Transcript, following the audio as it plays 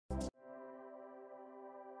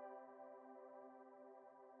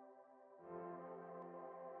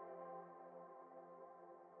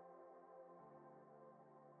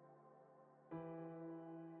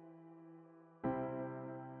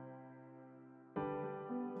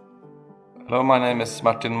Hello, my name is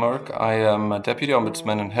Martin Mörk. I am a Deputy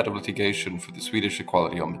Ombudsman and Head of Litigation for the Swedish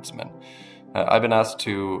Equality Ombudsman. I've been asked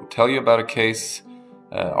to tell you about a case,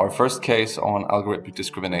 our first case on algorithmic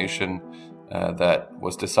discrimination that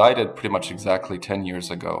was decided pretty much exactly 10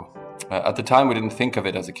 years ago. At the time, we didn't think of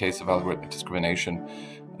it as a case of algorithmic discrimination,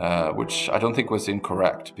 which I don't think was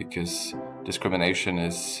incorrect because discrimination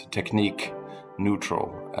is technique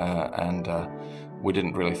neutral, and we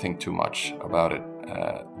didn't really think too much about it,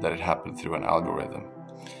 that it happened through an algorithm.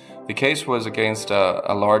 The case was against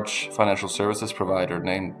a large financial services provider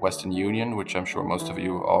named Western Union, which I'm sure most of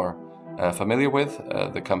you are familiar with.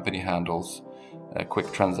 The company handles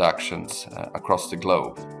quick transactions across the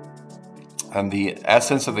globe. And the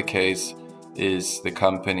essence of the case is the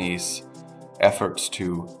company's efforts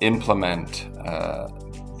to implement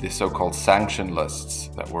the so-called sanction lists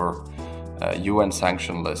that were UN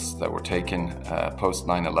sanction lists that were taken post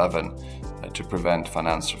 9/11 to prevent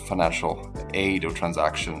financial aid or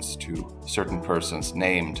transactions to certain persons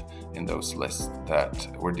named in those lists that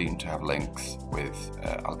were deemed to have links with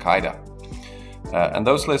Al-Qaeda. And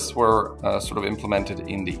those lists were sort of implemented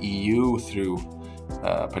in the EU through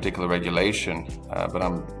particular regulation, but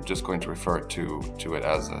I'm just going to refer to it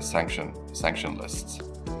as a sanction lists.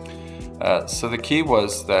 So the key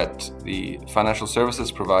was that the financial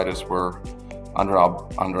services providers were under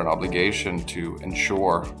an obligation to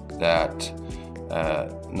ensure that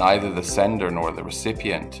neither the sender nor the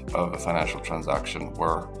recipient of a financial transaction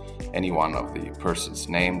were any one of the persons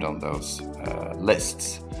named on those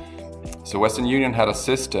lists. So Western Union had a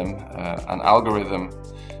system, an algorithm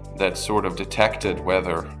that sort of detected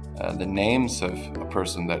whether the names of a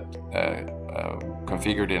person that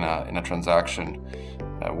configured in a transaction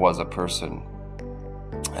was a person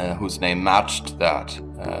whose name matched that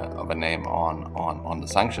of a name on the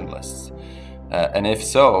sanction lists. And if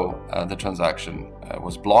so, the transaction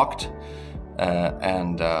was blocked,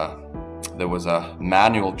 and there was a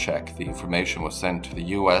manual check. The information was sent to the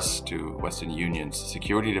US, to Western Union's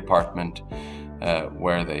security department,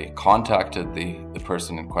 where they contacted the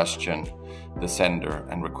person in question, the sender,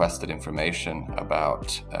 and requested information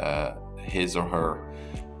about his or her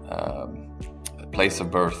place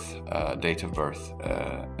of birth, date of birth,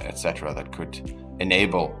 etc., that could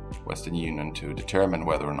enable Western Union to determine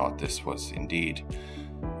whether or not this was indeed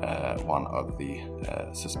one of the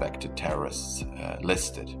suspected terrorists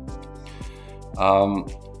listed.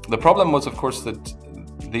 The problem was, of course, that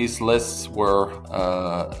these lists were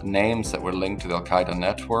names that were linked to the Al-Qaeda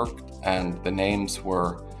network, and the names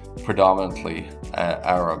were predominantly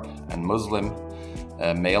Arab and Muslim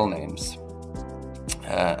male names.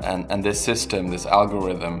 And this system, this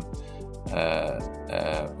algorithm,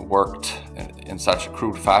 worked in such a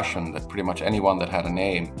crude fashion that pretty much anyone that had a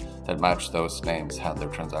name that matched those names had their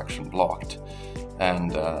transaction blocked.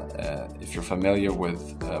 And if you're familiar with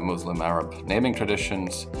Muslim Arab naming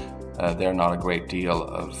traditions, they're not a great deal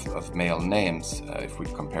of male names if we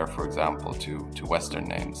compare, for example, to Western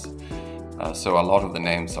names. So a lot of the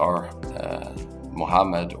names are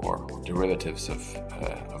Muhammad or derivatives of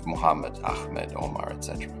Muhammad, Ahmed, Omar,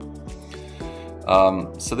 etc.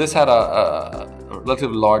 So this had a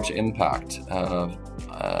relatively large impact.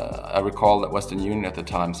 I recall that Western Union at the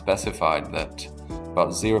time specified that about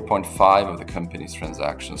 0.5 of the company's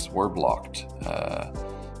transactions were blocked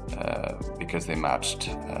because they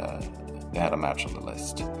had a match on the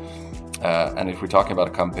list. And if we're talking about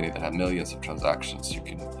a company that had millions of transactions, you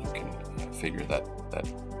can figure that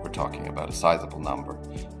we're talking about a sizable number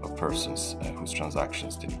of persons whose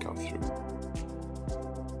transactions didn't go through.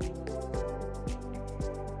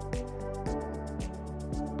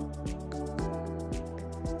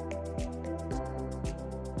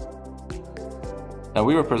 Now,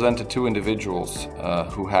 we represented two individuals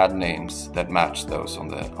who had names that matched those on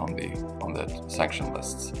the sanction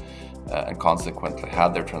lists, and consequently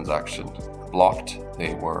had their transaction blocked.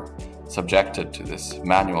 They were subjected to this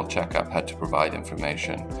manual checkup, had to provide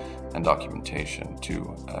information and documentation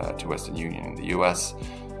to Western Union in the US,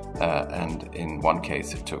 and in one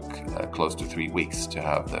case it took close to 3 weeks to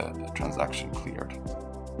have the transaction cleared.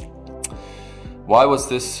 Why was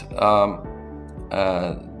this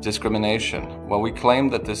discrimination? Well, we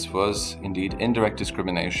claimed that this was indeed indirect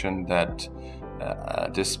discrimination that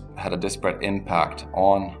had a disparate impact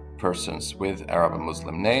on persons with Arab and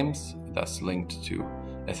Muslim names, thus linked to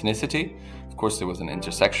ethnicity. Of course, there was an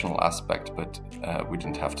intersectional aspect, but we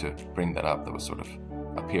didn't have to bring that up. That was sort of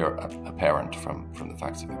apparent from the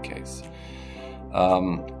facts of the case.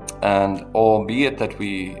 And albeit that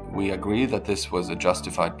we agree that this was a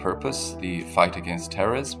justified purpose, the fight against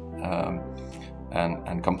terrorism,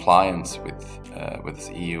 and compliance with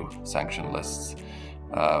EU sanction lists,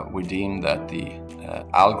 we deemed that the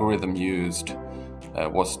algorithm used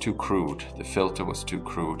was too crude, the filter was too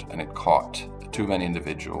crude, and it caught too many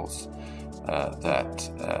individuals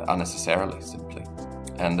unnecessarily, simply.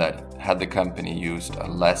 And that had the company used a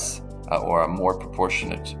less or a more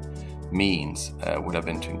proportionate means would have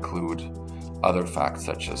been to include other facts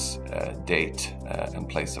such as date and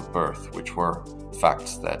place of birth, which were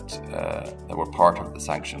facts that were part of the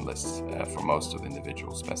sanction lists for most of the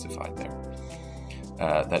individuals specified there.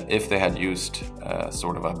 That if they had used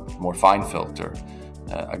sort of a more fine filter,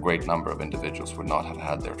 a great number of individuals would not have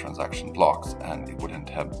had their transaction blocked, and it wouldn't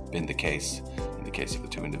have been the case in the case of the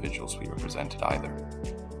two individuals we represented either.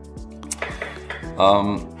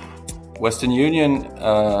 Western Union,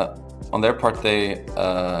 on their part, they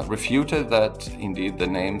refuted that indeed the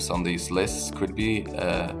names on these lists could be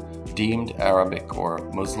deemed Arabic or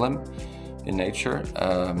Muslim in nature,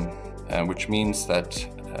 which means that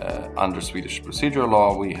under Swedish procedural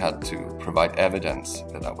law we had to provide evidence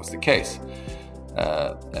that that was the case,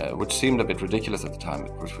 which seemed a bit ridiculous at the time,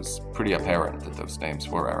 which was pretty apparent that those names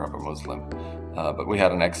were Arab or Muslim. But we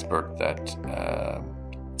had an expert that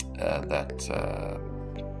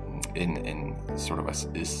in sort of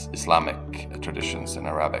Islamic traditions in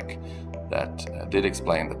Arabic that did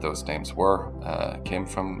explain that those names came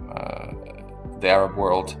from the Arab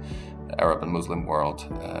world, Arab and Muslim world.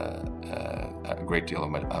 A great deal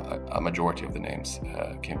of a majority of the names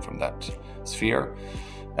came from that sphere,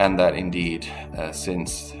 and that indeed,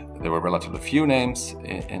 since there were relatively few names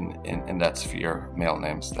in that sphere, male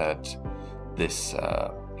names, that this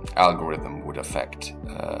algorithm would affect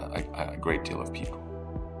a great deal of people.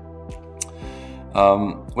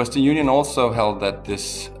 Western Union also held that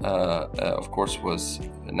this, of course, was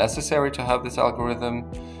necessary to have this algorithm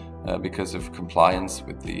because of compliance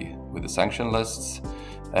with the sanction lists,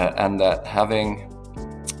 and that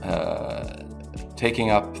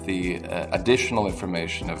taking up the additional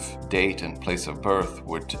information of date and place of birth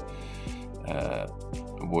would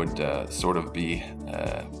sort of be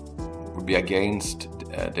against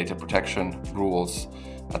data protection rules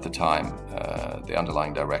at the time, the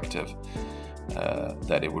underlying directive.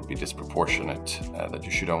 That it would be disproportionate, that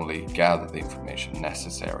you should only gather the information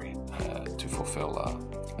necessary to fulfill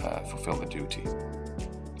the duty.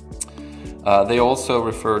 They also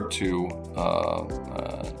referred to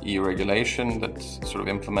EU regulation that sort of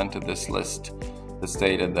implemented this list, that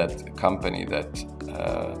stated that a company that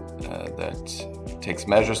takes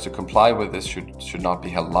measures to comply with this should not be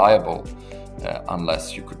held liable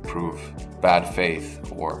unless you could prove bad faith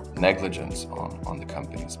or negligence on the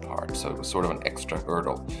company's part. So it was sort of an extra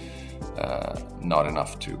hurdle, not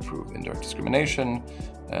enough to prove indirect discrimination,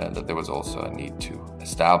 that there was also a need to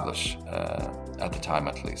establish, at the time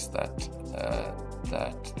at least, that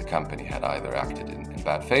the company had either acted in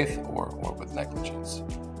bad faith or with negligence.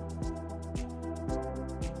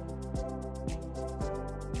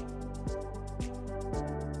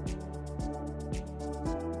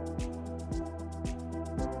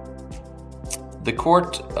 The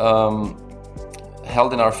court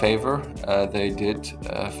held in our favor. They did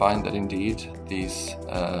find that indeed these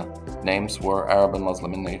names were Arab and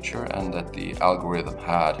Muslim in nature, and that the algorithm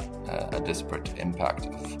had a disparate impact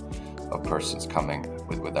of persons coming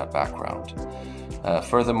with that background.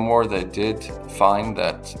 Furthermore, they did find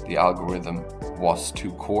that the algorithm was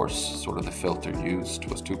too coarse, sort of the filter used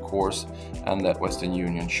was too coarse, and that Western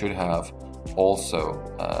Union should have also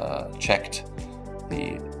checked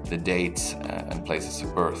the dates and places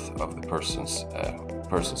of birth of the persons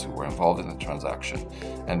who were involved in the transaction,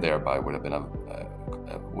 and thereby would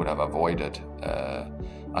have avoided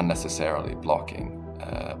unnecessarily blocking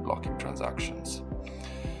transactions.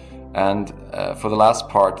 And for the last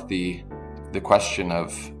part, the question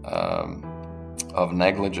of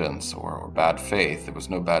negligence or bad faith, there was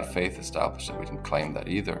no bad faith established, and we didn't claim that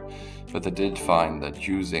either. But they did find that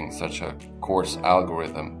using such a coarse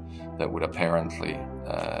algorithm that would apparently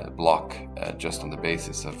block just on the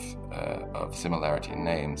basis of similarity in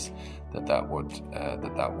names, that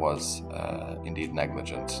was indeed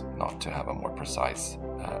negligent not to have a more precise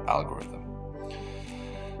algorithm.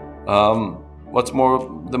 What's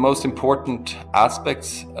more, the most important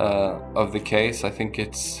aspects of the case, I think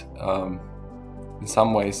it's in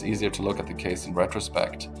some ways easier to look at the case in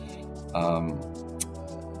retrospect.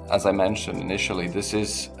 As I mentioned initially, this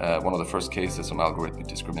is one of the first cases on algorithmic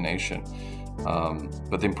discrimination.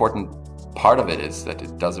 But the important part of it is that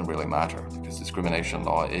it doesn't really matter, because discrimination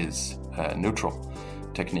law is neutral,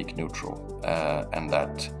 technique neutral, and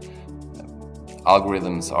that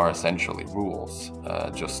algorithms are essentially rules,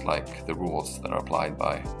 just like the rules that are applied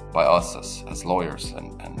by us as lawyers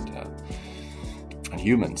and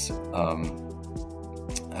humans.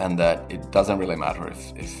 and that it doesn't really matter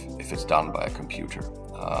if it's done by a computer.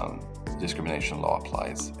 Discrimination law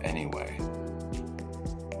applies anyway.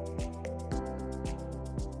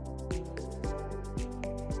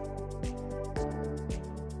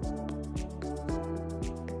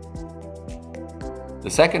 The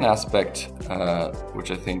second aspect, which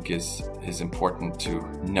I think is important to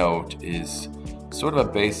note, is sort of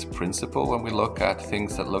a base principle when we look at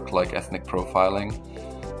things that look like ethnic profiling,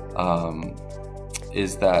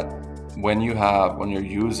 is that when you're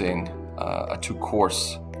using a too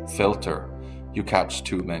coarse filter, you catch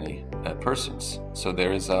too many persons. So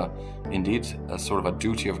there is indeed a sort of a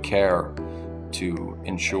duty of care to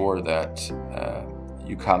ensure that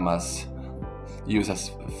you use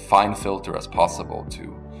as fine filter as possible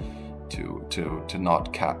to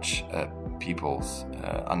not catch people's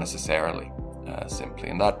unnecessarily, simply.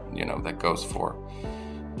 And that goes for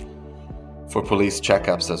police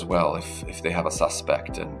checkups as well, if they have a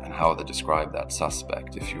suspect and how they describe that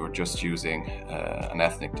suspect. If you're just using an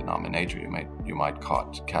ethnic denominator, you might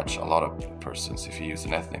catch a lot of persons. If you use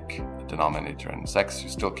an ethnic denominator and sex, you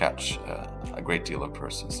still catch a great deal of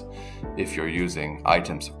persons. If you're using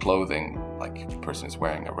items of clothing, like a person is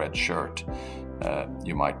wearing a red shirt,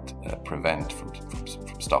 you might prevent from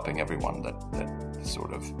stopping everyone that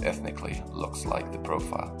sort of ethnically looks like the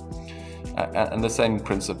profile. And the same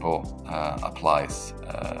principle applies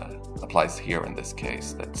here in this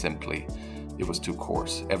case, that simply it was too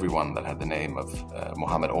coarse. Everyone that had the name of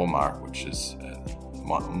Mohammed Omar, which is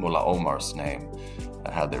Mullah Omar's name,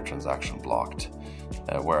 had their transaction blocked,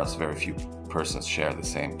 whereas very few persons share the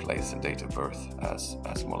same place and date of birth as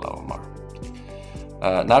Mullah Omar.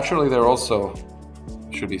 Naturally, there also,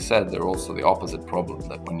 should be said, there are also the opposite problem,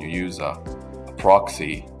 that when you use a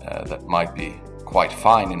proxy that might be quite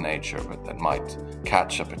fine in nature, but that might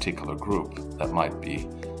catch a particular group, that might be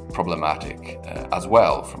problematic as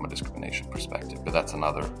well from a discrimination perspective. But that's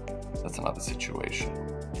another situation.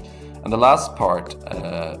 And the last part,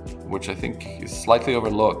 which I think is slightly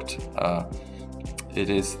overlooked, it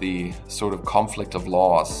is the sort of conflict of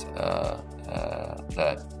laws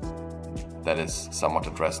that is somewhat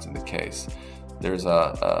addressed in the case. There's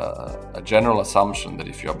a general assumption that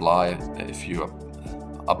if you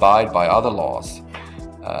abide by other laws,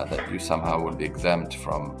 that you somehow will be exempt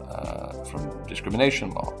from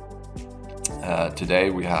discrimination law. Today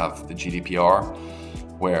we have the GDPR,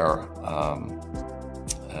 where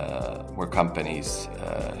companies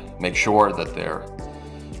make sure that their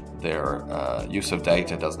use of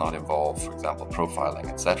data does not involve, for example, profiling,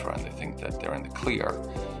 etc., and they think that they're in the clear.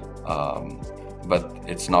 But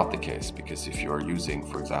it's not the case, because if you're using,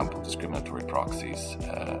 for example, discriminatory proxies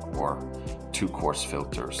or too coarse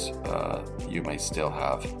filters, you may still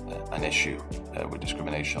have an issue with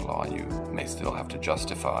discrimination law. You may still have to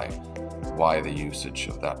justify why the usage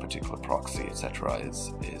of that particular proxy, etc.,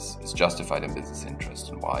 is justified in business interest,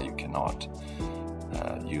 and why you cannot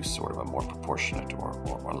use sort of a more proportionate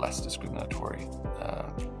or less discriminatory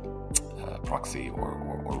proxy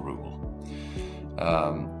or rule.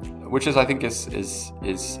 Which is, I think, is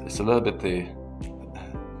a little bit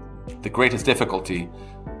the greatest difficulty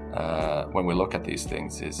when we look at these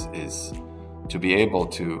things, is to be able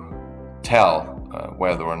to tell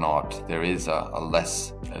whether or not there is a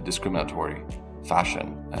less discriminatory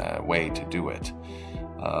fashion way to do it.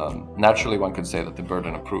 Naturally, one could say that the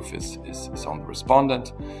burden of proof is on the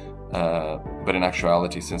respondent, but in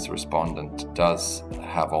actuality, since the respondent does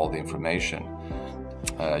have all the information,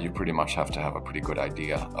 you pretty much have to have a pretty good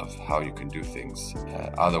idea of how you can do things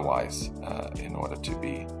otherwise in order to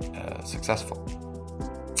be successful.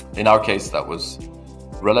 In our case, that was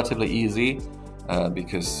relatively easy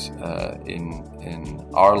because in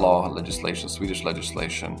our law legislation, Swedish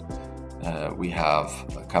legislation,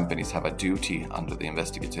 companies have a duty under the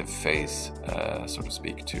investigative phase, so to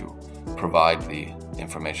speak, to provide the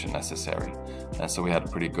information necessary. And so we had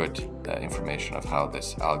pretty good information of how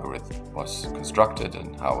this algorithm was constructed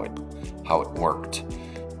and how it worked.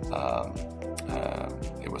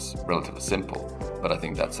 It was relatively simple, but I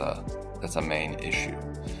think that's a main issue.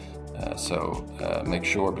 So make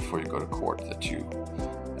sure before you go to court that you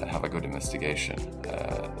have a good investigation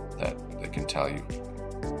that can tell you.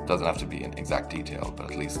 It doesn't have to be in exact detail,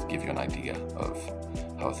 but at least give you an idea of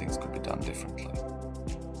how things could be done differently.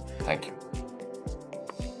 Thank you.